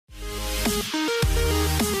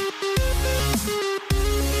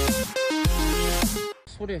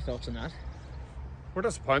What are your thoughts on that? We're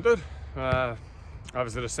disappointed.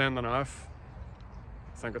 Obviously the sending off,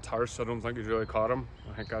 I think it's harsh. I don't think he's really caught him.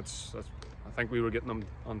 I think I think we were getting him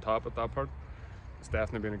on top at that part. It's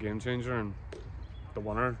definitely been a game changer, and the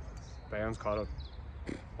winner, Ben's caught it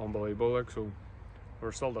unbelievable, like, so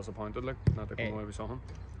we're still disappointed, like, not to come away with something.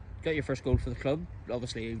 Got your first goal for the club.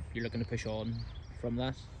 Obviously you're looking to push on from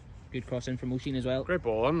that. Good cross in from Oisín as well. Great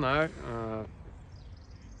ball in now.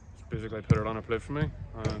 Basically put it on a plate for me,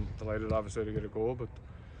 and delighted obviously to get a goal, but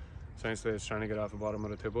essentially it's trying to get off the bottom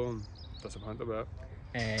of the table and disappointed about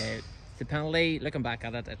it. The penalty, looking back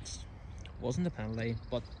at it, it wasn't a penalty,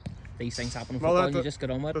 but these things happen in football, you just get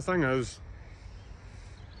on with it. The thing is,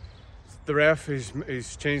 the ref,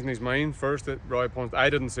 he's changing his mind first. That Roy punched, I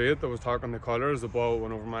didn't see it, I was talking to the colours, the ball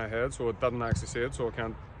went over my head, so I didn't actually see it, so I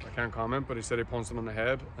can't comment, but he said he punched him on the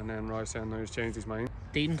head, and then Roy saying now he's changed his mind.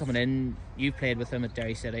 Dean coming in, you played with him at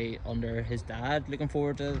𝗬𝘂𝗂𝗧𝘂𝗯𝗲 under his dad. Looking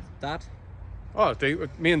forward to that? Oh,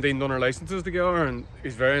 me and Dean done our licences together, and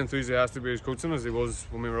he's very enthusiastic about his coaching, as he was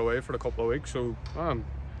when we were away for a couple of weeks, so I'm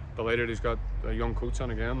delighted he's got a young coach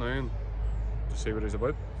on again now, and to see what he's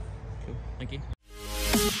about. Cool, thank you.